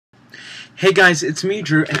Hey guys, it's me,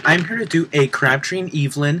 Drew, and I'm here to do a Crabtree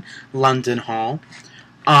Evelyn London haul.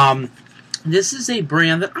 This is a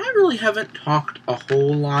brand that I really haven't talked a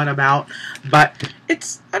whole lot about, but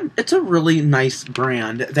it's a really nice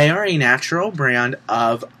brand. They are a natural brand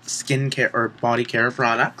of skincare or body care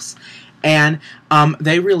products, and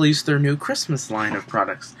they released their new Christmas line of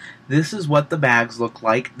products. This is what the bags look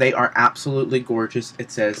like. They are absolutely gorgeous. It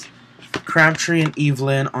says Crabtree and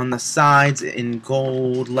Evelyn on the sides in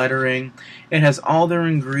gold lettering. It has all their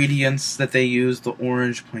ingredients that they use, the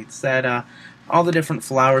orange poinsettia, all the different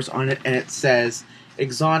flowers on it, and it says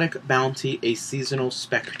Exotic Bounty, a Seasonal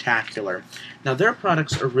Spectacular. Now their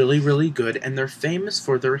products are really good, and they're famous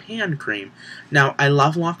for their hand cream. Now I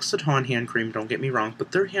love L'Occitane hand cream, don't get me wrong,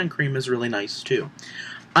 but their hand cream is really nice too.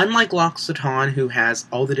 Unlike L'Occitane, who has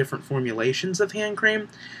all the different formulations of hand cream,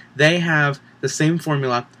 they have the same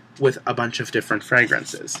formula with a bunch of different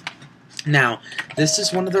fragrances. Now, this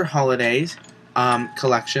is one of their holidays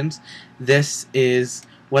collections. This is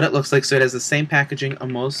what it looks like. So it has the same packaging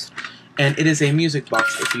almost, and it is a music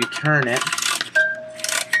box. If you turn it,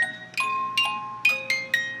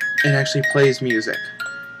 it actually plays music.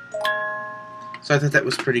 So I thought that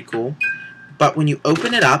was pretty cool. But when you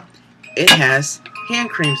open it up, it has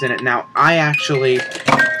hand creams in it. Now, I actually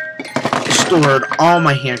stored all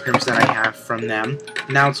my hand creams that I have from them.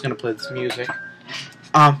 Now it's going to play this music.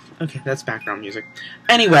 Okay, that's background music.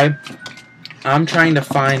 Anyway, I'm trying to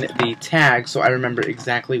find the tag so I remember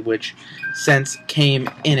exactly which scents came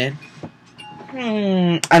in it.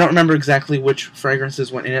 I don't remember exactly which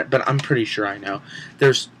fragrances went in it, but I'm pretty sure I know.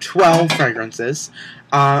 There's 12 fragrances.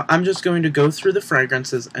 I'm just going to go through the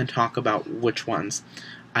fragrances and talk about which ones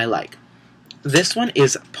I like. This one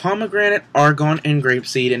is pomegranate, argan, and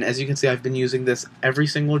grapeseed, and as you can see, I've been using this every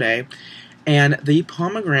single day. And the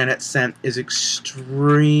pomegranate scent is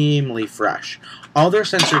extremely fresh. All their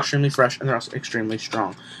scents are extremely fresh, and they're also extremely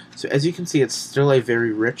strong. So as you can see, it's still a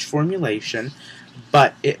very rich formulation,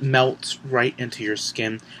 but it melts right into your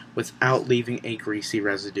skin without leaving a greasy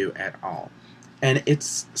residue at all. And it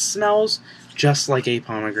smells just like a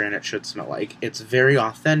pomegranate should smell like. It's very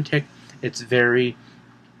authentic. It's very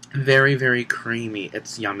creamy.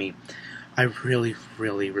 It's yummy. I really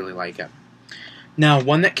like it. Now,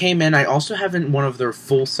 one that came in, I also have in one of their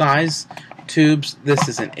full-size tubes. This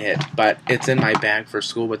isn't it, but it's in my bag for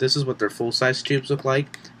school. But this is what their full-size tubes look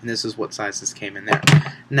like, and this is what sizes came in there.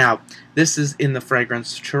 Now, this is in the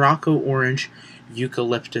fragrance Tarocco Orange,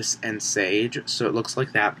 Eucalyptus, and Sage, so it looks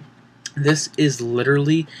like that. This is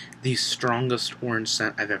literally the strongest orange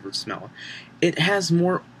scent I've ever smelled. It has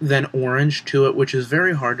more than orange to it, which is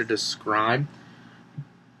very hard to describe.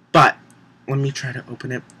 But let me try to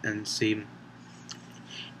open it and see.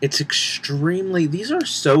 It's extremely... These are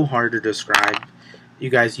so hard to describe. You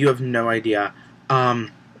guys, you have no idea. All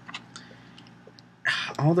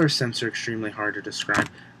their scents are extremely hard to describe.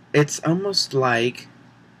 It's almost like...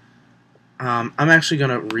 I'm actually going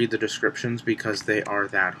to read the descriptions because they are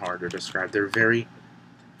that hard to describe. They're very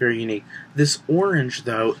unique. This orange,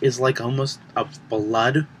 though, is like almost a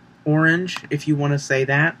blood orange, if you want to say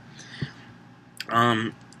that.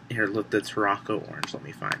 Here, look, the Tarocco orange. Let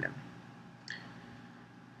me find it.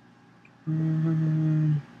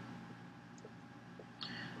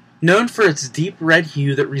 Known for its deep red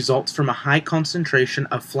hue that results from a high concentration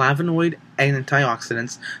of flavonoid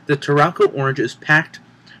antioxidants, the Tarocco orange is packed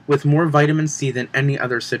with more vitamin C than any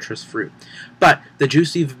other citrus fruit. But the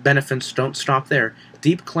juicy benefits don't stop there.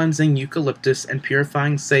 Deep cleansing eucalyptus and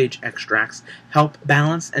purifying sage extracts help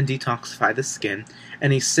balance and detoxify the skin,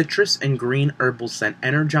 and a citrus and green herbal scent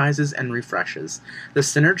energizes and refreshes. The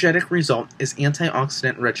synergetic result is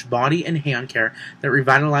antioxidant-rich body and hand care that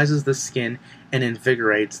revitalizes the skin and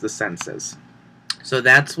invigorates the senses. So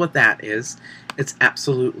that's what that is. It's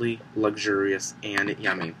absolutely luxurious and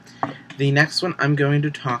yummy. The next one I'm going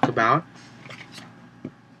to talk about,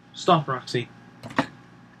 stop Roxy,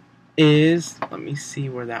 is, let me see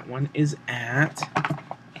where that one is at.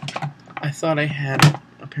 I thought I had it.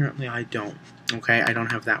 Apparently I don't. Okay, I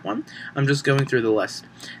don't have that one. I'm just going through the list.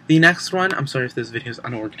 The next one, I'm sorry if this video is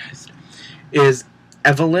unorganized, is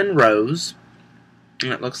Evelyn Rose.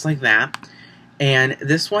 And it looks like that. And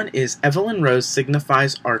this one is Evelyn Rose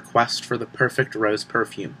signifies our quest for the perfect rose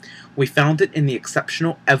perfume. We found it in the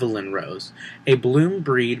exceptional Evelyn Rose, a bloom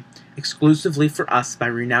breed exclusively for us by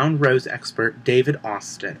renowned rose expert David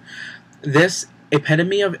Austin. This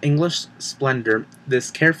epitome of English splendor, this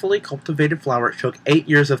carefully cultivated flower took 8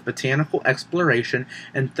 years of botanical exploration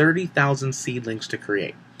and 30,000 seedlings to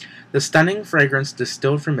create. The stunning fragrance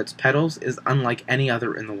distilled from its petals is unlike any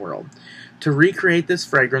other in the world. To recreate this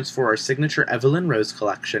fragrance for our signature Evelyn Rose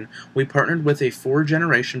collection, we partnered with a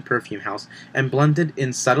 4-generation perfume house and blended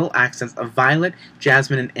in subtle accents of violet,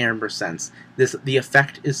 jasmine, and amber scents. The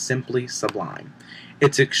effect is simply sublime.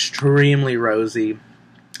 It's extremely rosy.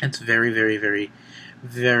 It's very, very, very,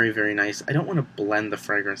 very, very nice. I don't want to blend the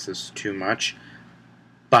fragrances too much,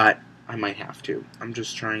 but I might have to. I'm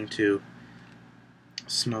just trying to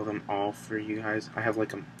smell them all for you guys. I have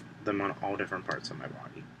them on all different parts of my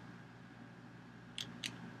body.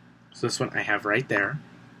 So this one I have right there.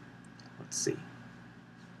 Let's see.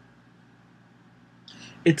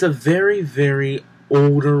 It's a very, very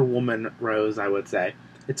older woman rose, I would say.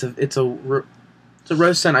 It's a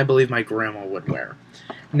rose scent I believe my grandma would wear.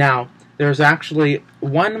 Now, there's actually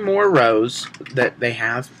one more rose that they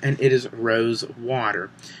have, and it is rose water.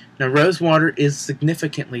 Now, rose water is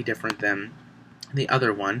significantly different than the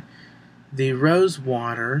other one. The rose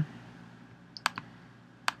water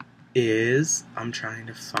is, I'm trying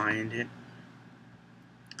to find it.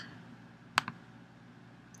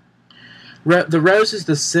 The rose is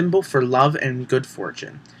the symbol for love and good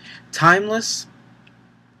fortune. Timeless,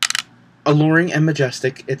 alluring, and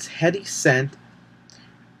majestic, its heady scent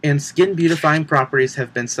and skin-beautifying properties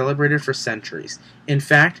have been celebrated for centuries. In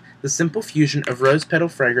fact, the simple fusion of rose petal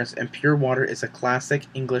fragrance and pure water is a classic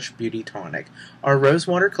English beauty tonic. Our rose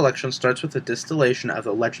water collection starts with the distillation of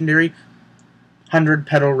the legendary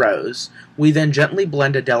 100-petal rose. We then gently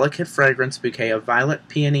blend a delicate fragrance bouquet of violet,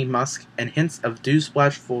 peony, musk, and hints of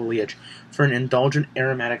dew-splashed foliage for an indulgent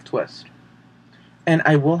aromatic twist. And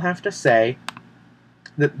I will have to say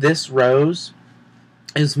that this rose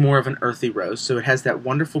is more of an earthy rose, so it has that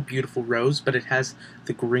wonderful, beautiful rose, but it has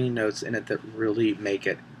the green notes in it that really make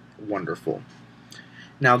it wonderful.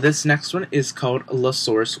 Now, this next one is called La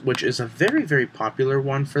Source, which is a very, very popular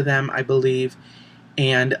one for them, I believe.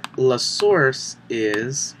 And La Source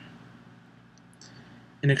is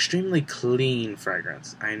an extremely clean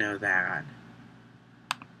fragrance. I know that.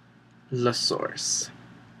 La Source.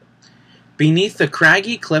 Beneath the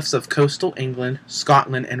craggy cliffs of coastal England,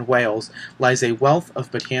 Scotland, and Wales lies a wealth of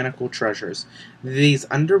botanical treasures. These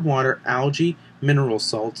underwater algae, mineral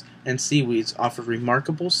salts, and seaweeds offer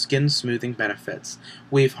remarkable skin-smoothing benefits.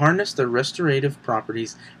 We've harnessed the restorative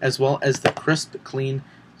properties as well as the crisp, clean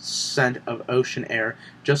scent of ocean air.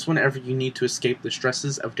 Just whenever you need to escape the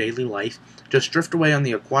stresses of daily life, just drift away on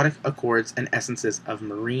the aquatic accords and essences of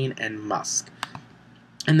marine and musk.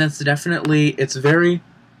 And that's definitely, it's very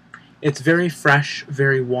fresh,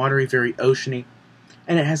 very watery, very oceany,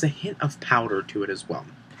 and it has a hint of powder to it as well.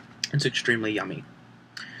 It's extremely yummy.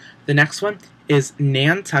 The next one is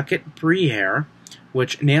Nantucket Briere,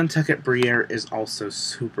 which Nantucket Briere is also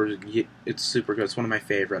super good. It's one of my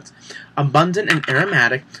favorites. Abundant and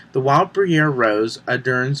aromatic, the wild Briere rose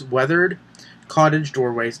adorns weathered cottage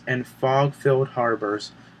doorways and fog-filled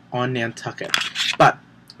harbors on Nantucket. But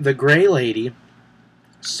the Grey Lady,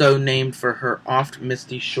 so named for her oft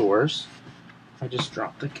misty shores, I just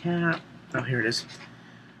dropped the cap. Oh, here it is.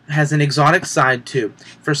 Has an exotic side too.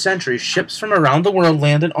 For centuries, ships from around the world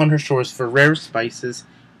landed on her shores for rare spices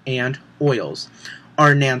and oils.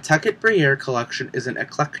 Our Nantucket Briere collection is an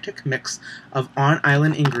eclectic mix of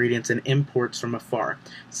on-island ingredients and imports from afar.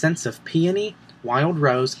 Scents of peony, wild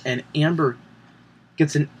rose, and amber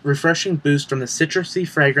gets a refreshing boost from the citrusy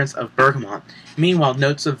fragrance of bergamot. Meanwhile,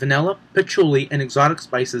 notes of vanilla, patchouli, and exotic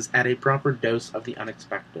spices add a proper dose of the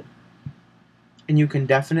unexpected. And you can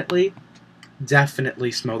definitely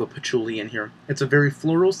smell the patchouli in here. It's a very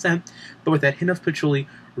floral scent, but with that hint of patchouli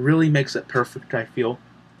really makes it perfect, I feel,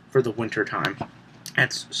 for the winter time.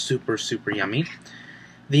 That's super, super yummy.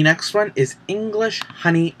 The next one is English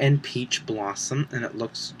Honey and Peach Blossom, and it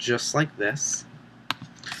looks just like this.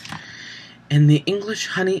 And the English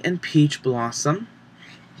Honey and Peach Blossom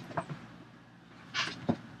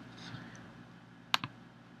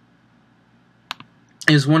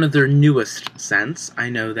is one of their newest scents. I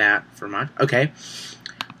know that for much. Okay.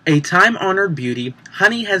 A time-honored beauty,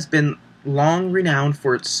 honey has been long renowned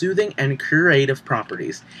for its soothing and curative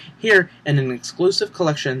properties. Here, in an exclusive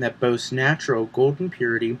collection that boasts natural golden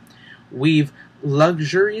purity, we've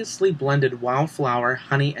luxuriously blended wildflower,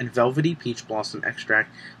 honey, and velvety peach blossom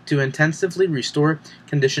extract to intensively restore,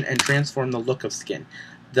 condition, and transform the look of skin.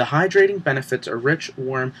 The hydrating benefits are rich,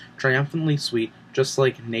 warm, triumphantly sweet, just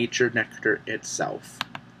like nature nectar itself.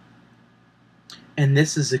 And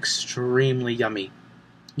this is extremely yummy.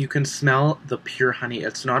 You can smell the pure honey.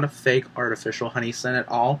 It's not a fake artificial honey scent at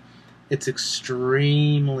all. It's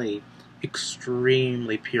extremely,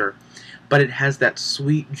 extremely pure. But it has that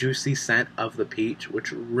sweet, juicy scent of the peach,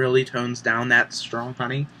 which really tones down that strong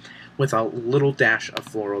honey with a little dash of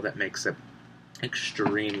floral that makes it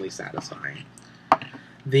Extremely satisfying.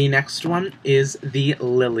 The next one is the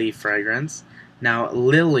Lily fragrance. Now,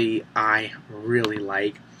 Lily I really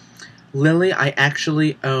like. Lily I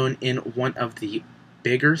actually own in one of the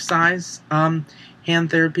bigger size hand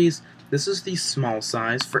therapies. This is the small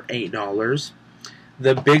size for $8.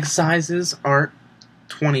 The big sizes are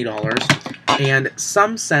 $20. And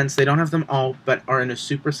some scents, they don't have them all, but are in a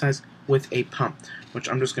super size with a pump, which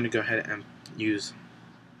I'm just going to go ahead and use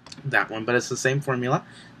that one. But it's the same formula,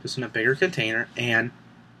 just in a bigger container. And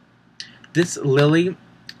this Lily,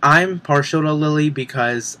 I'm partial to Lily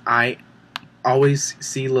because I always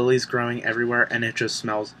see lilies growing everywhere, and it just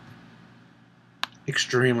smells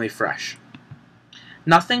extremely fresh.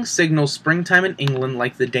 Nothing signals springtime in England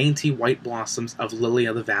like the dainty white blossoms of Lily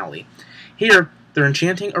of the Valley. Here, their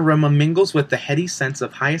enchanting aroma mingles with the heady scents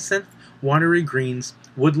of hyacinth, watery greens,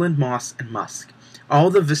 woodland moss, and musk. All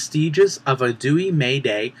the vestiges of a dewy May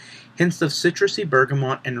day, hints of citrusy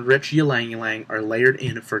bergamot and rich ylang-ylang are layered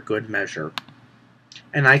in for good measure.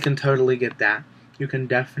 And I can totally get that. You can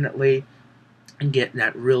definitely get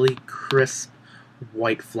that really crisp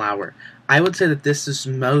white flower. I would say that this is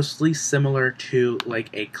mostly similar to like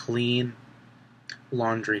a clean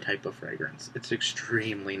laundry type of fragrance. It's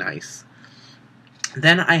extremely nice.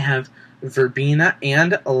 Then I have verbena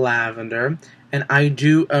and lavender, and I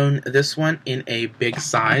do own this one in a big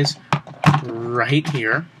size right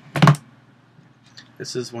here.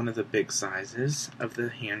 This is one of the big sizes of the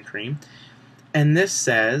hand cream. And this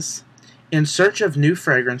says, in search of new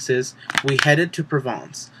fragrances, we headed to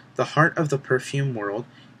Provence, the heart of the perfume world.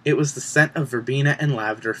 It was the scent of verbena and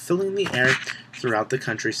lavender filling the air throughout the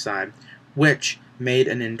countryside, which made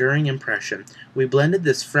an enduring impression. We blended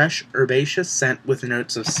this fresh, herbaceous scent with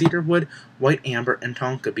notes of cedarwood, white amber, and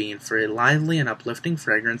tonka bean for a lively and uplifting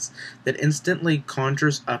fragrance that instantly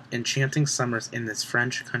conjures up enchanting summers in this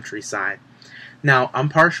French countryside. Now, I'm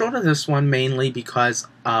partial to this one mainly because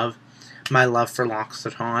of my love for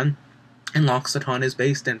L'Occitane. And L'Occitane is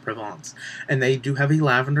based in Provence. And they do have a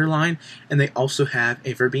lavender line, and they also have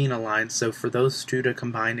a verbena line. So for those two to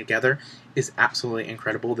combine together is absolutely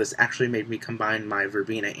incredible. This actually made me combine my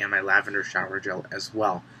verbena and my lavender shower gel as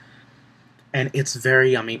well. And it's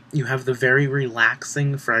very yummy. You have the very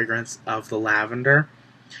relaxing fragrance of the lavender,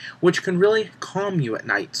 which can really calm you at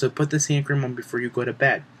night. So put this hand cream on before you go to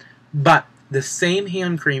bed. But the same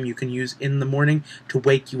hand cream you can use in the morning to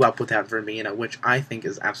wake you up with that verbena, which I think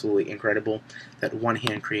is absolutely incredible that one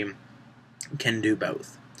hand cream can do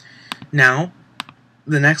both. Now,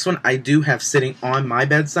 the next one I do have sitting on my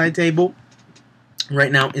bedside table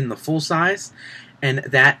right now in the full size, and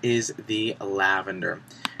that is the lavender.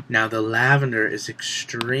 Now, the lavender is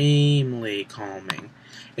extremely calming.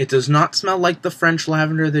 It does not smell like the French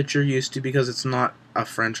lavender that you're used to because it's not a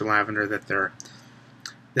French lavender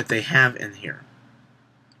that they have in here.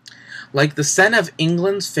 Like the scent of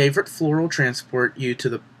England's favorite floral transport you to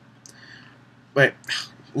the...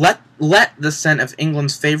 Let the scent of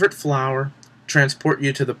England's favorite flower transport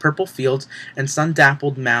you to the purple fields and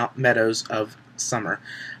sun-dappled meadows of summer.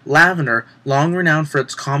 Lavender, long renowned for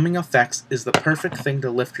its calming effects, is the perfect thing to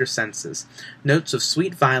lift your senses. Notes of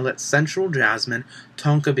sweet violet, sensual jasmine,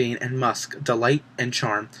 tonka bean, and musk delight and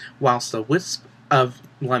charm, whilst a wisp of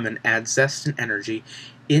lemon adds zest and energy.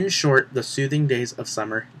 In short, the soothing days of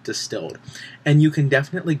summer distilled. And you can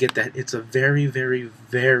definitely get that. It's a very, very,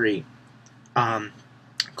 very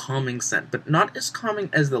calming scent, but not as calming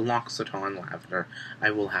as the L'Occitane lavender, I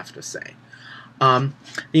will have to say. The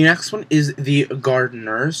next one is the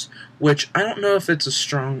Gardeners, which I don't know if it's a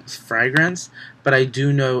strong fragrance, but I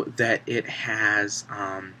do know that it has,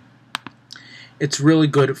 it's really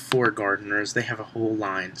good for gardeners. They have a whole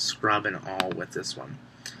line, scrub and all, with this one.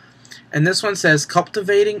 And this one says,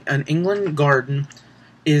 cultivating an England garden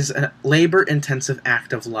is a labor-intensive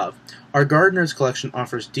act of love. Our Gardener's collection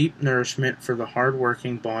offers deep nourishment for the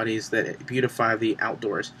hard-working bodies that beautify the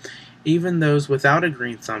outdoors. Even those without a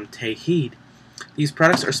green thumb take heed. These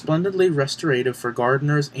products are splendidly restorative for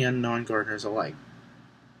gardeners and non-gardeners alike.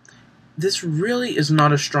 This really is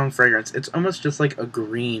not a strong fragrance. It's almost just like a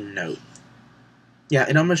green note. Yeah,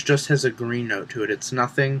 it almost just has a green note to it. It's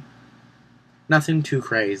nothing too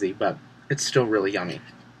crazy, but it's still really yummy.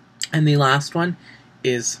 And the last one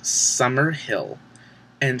is Summer Hill.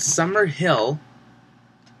 And Summer Hill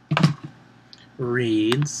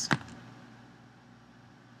reads...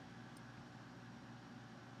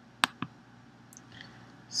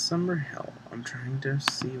 Summer Hill. I'm trying to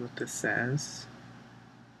see what this says.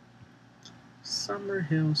 Summer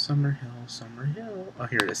Hill, Summer Hill, Summer Hill. Oh,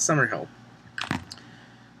 here it is. Summer Hill.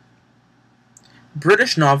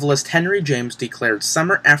 British novelist Henry James declared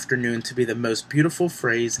summer afternoon to be the most beautiful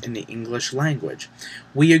phrase in the English language.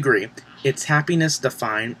 We agree. It's happiness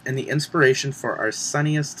defined and the inspiration for our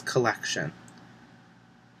sunniest collection.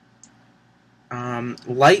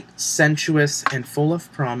 Light, sensuous, and full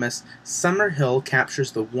of promise, Summer Hill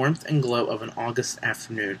captures the warmth and glow of an August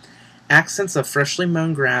afternoon. Accents of freshly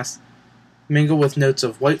mown grass mingle with notes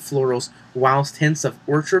of white florals, whilst hints of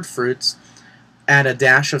orchard fruits add a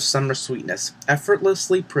dash of summer sweetness.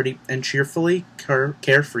 Effortlessly pretty and cheerfully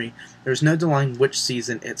carefree, there's no denying which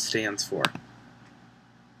season it stands for.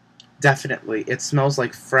 Definitely, it smells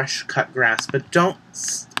like fresh cut grass, but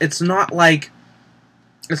it's not like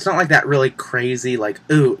that really crazy, like,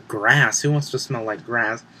 ooh, grass. Who wants to smell like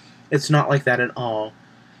grass? It's not like that at all.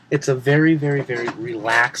 It's a very, very, very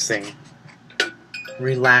relaxing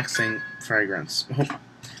fragrance.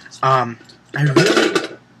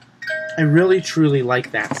 I really, truly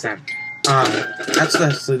like that scent. That's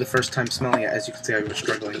actually the first time smelling it. As you can see, I was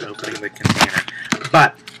struggling opening the container.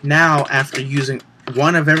 But now, after using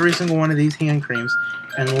one of every single one of these hand creams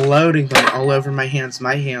and loading them all over my hands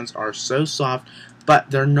are so soft,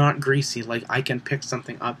 but they're not greasy. Like, I can pick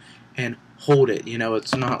something up and hold it. You know,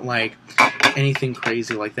 it's not like anything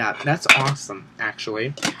crazy like that. That's awesome,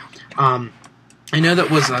 actually. I know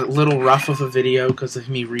that was a little rough of a video because of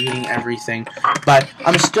me reading everything, but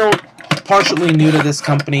I'm still partially new to this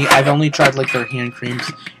company. I've only tried, like, their hand creams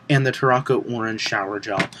and the Tarocco Orange shower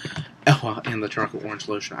gel. Oh, and the Tarocco Orange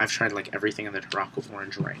lotion. I've tried, like, everything in the Tarocco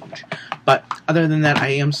Orange range. But other than that, I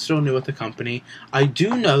am still new with the company. I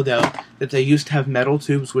do know, though, that they used to have metal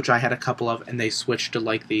tubes, which I had a couple of, and they switched to,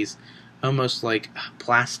 like, these almost, like,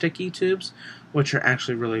 plasticky tubes, which are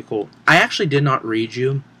actually really cool. I actually did not read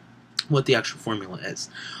you what the actual formula is.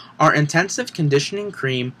 Our intensive conditioning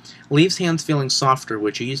cream leaves hands feeling softer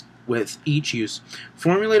with each use.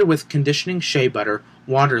 Formulated with conditioning shea butter,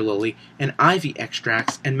 water lily, and ivy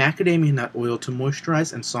extracts, and macadamia nut oil to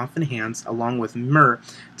moisturize and soften hands, along with myrrh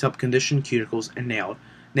to help condition cuticles and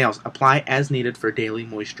nails. Apply as needed for daily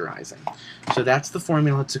moisturizing. So that's the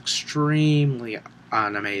formula. It's extremely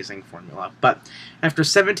an amazing formula. But after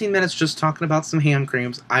 17 minutes just talking about some hand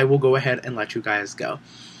creams, I will go ahead and let you guys go.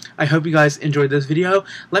 I hope you guys enjoyed this video.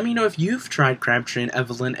 Let me know if you've tried Crabtree and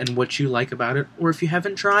Evelyn and what you like about it, or if you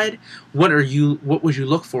haven't tried, what would you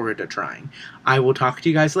look forward to trying? I will talk to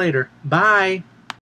you guys later. Bye!